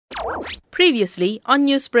Previously on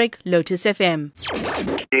Newsbreak, Lotus FM.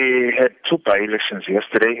 We had two by-elections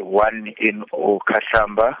yesterday, one in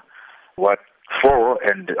Okhahlamba, Ward 4,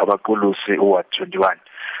 and Abaqulisi, Ward 21.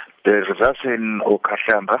 The results in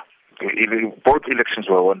Okhahlamba, both elections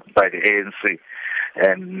were won by the ANC,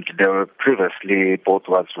 and there were previously both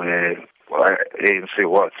wards were ANC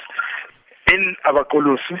wards. In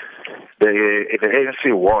Abaqulisi, the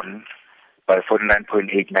ANC won by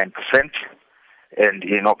 49.89%, and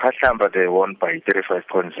in Okhahlamba they won by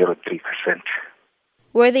 35.03%.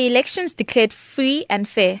 Were the elections declared free and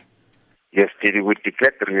fair? Yes, we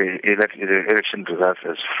declared the election results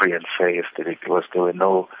as free and fair yesterday because there were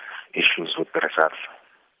no issues with the results.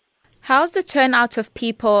 How's the turnout of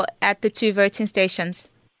people at the two voting stations?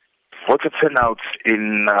 Voter turnout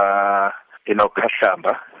in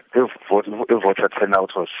Okhahlamba, the voter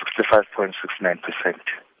turnout was 65.69%.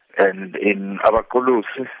 And in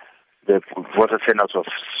Abaqulisi, the voter turnout was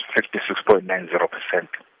 56.90%.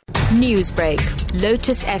 Newsbreak,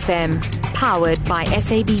 Lotus FM, powered by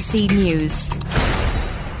SABC News.